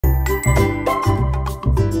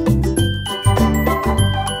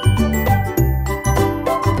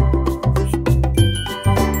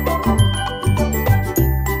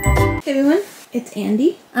everyone, it's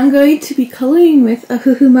Andy. I'm going to be coloring with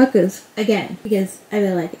Ohuhu markers again because I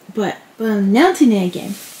really like it, but I'm announcing it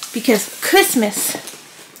again because Christmas,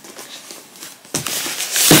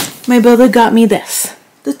 my brother got me this.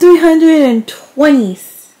 The 320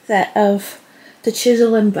 set of the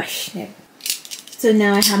chisel and brush nib. So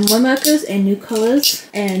now I have more markers and new colors,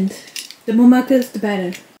 and the more markers the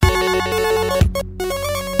better.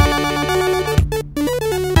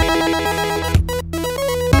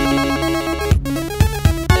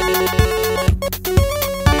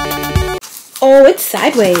 Oh, it's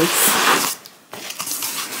sideways.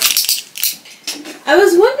 I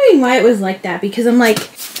was wondering why it was like that because I'm like,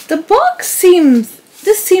 the box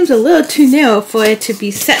this seems a little too narrow for it to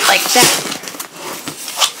be set like that.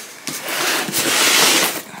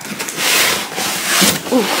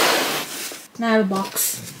 Ooh, now I have a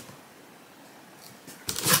box.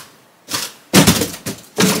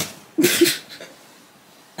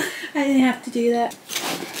 I didn't have to do that.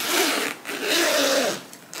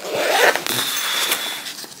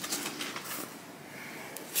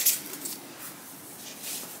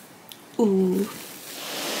 Ooh,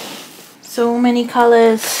 so many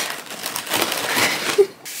colors.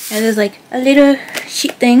 And there's like a little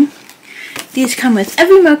sheet thing. These come with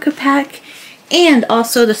every marker pack and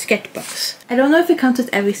also the sketchbooks. I don't know if it comes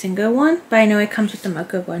with every single one, but I know it comes with the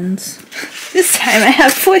marker ones. This time I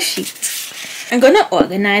have 4 sheets. I'm gonna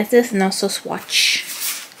organize this and also swatch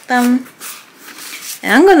them.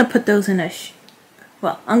 And I'm gonna put those in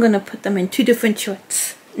I'm gonna put them in 2 different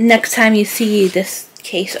shorts. Next time you see this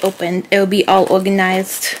case opened, it'll be all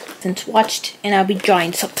organized and swatched, and I'll be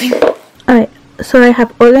drawing something. Alright, so I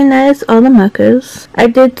have organized all the markers. I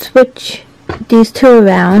did switch these 2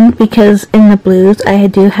 around because in the blues I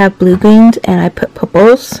do have blue greens, and I put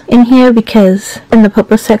purples in here because in the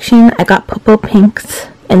purple section I got purple pinks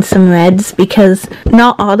and some reds because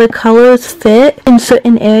not all the colors fit in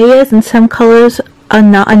certain areas, and some colors are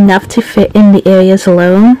not enough to fit in the areas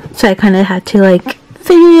alone, so I kind of had to like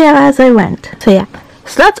figure it out as I went. So yeah,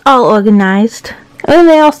 so that's all organized. And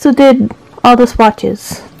I also did all the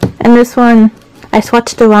swatches. And this one, I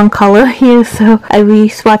swatched the wrong color here, so I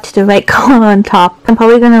re-swatched the right color on top. I'm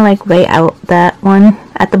probably gonna like write out that one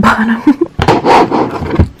at the bottom.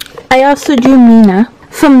 I also drew Mina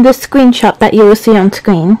from this screenshot that you will see on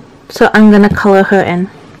screen. So I'm gonna color her in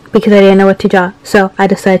because I didn't know what to draw. So I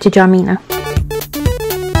decided to draw Mina.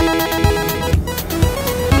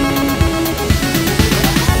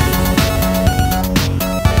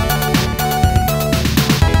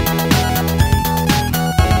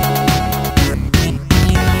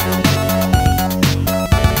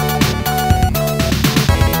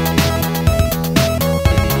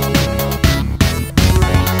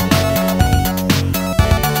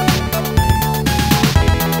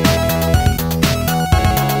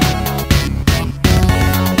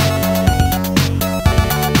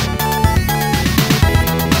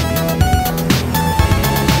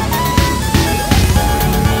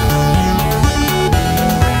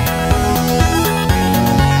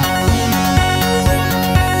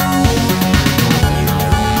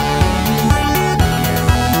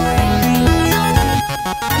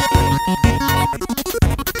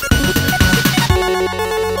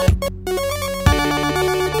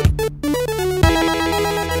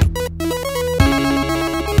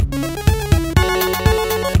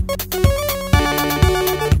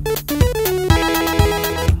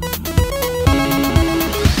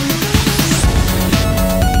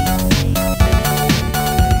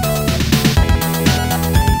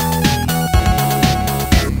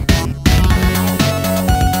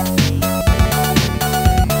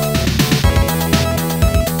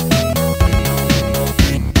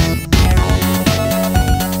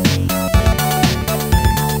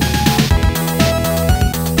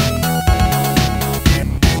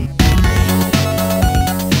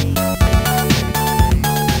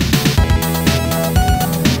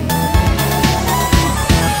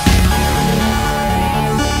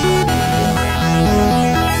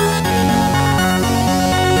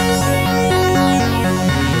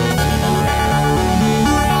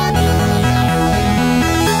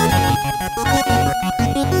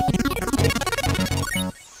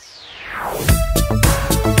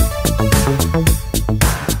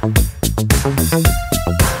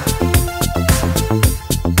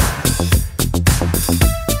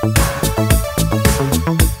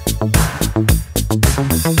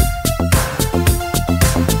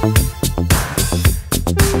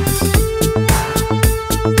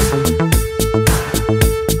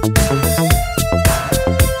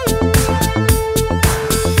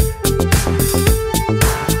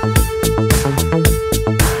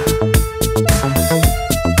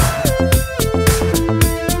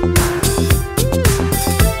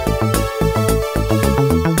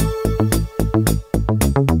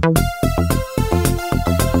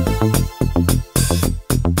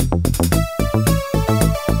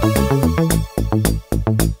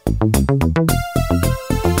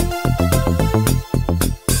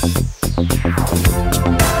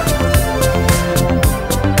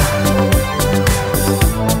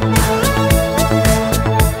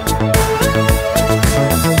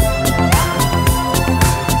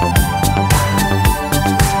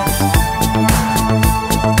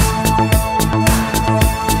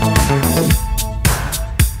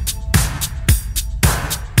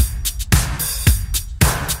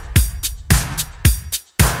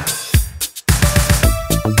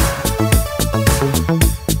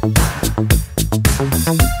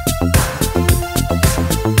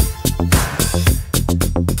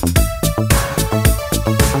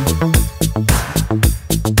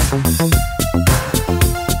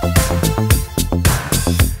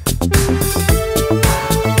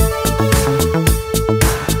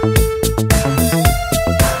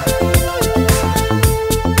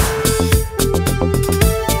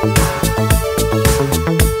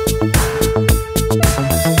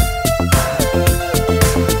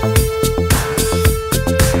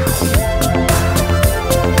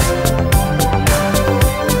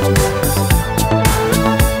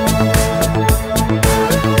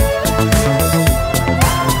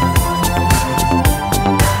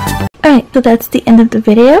 So that's the end of the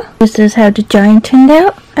video. This is how the giant turned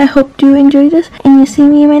out. I hope you enjoyed this and you see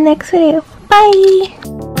me in my next video.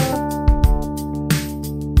 Bye!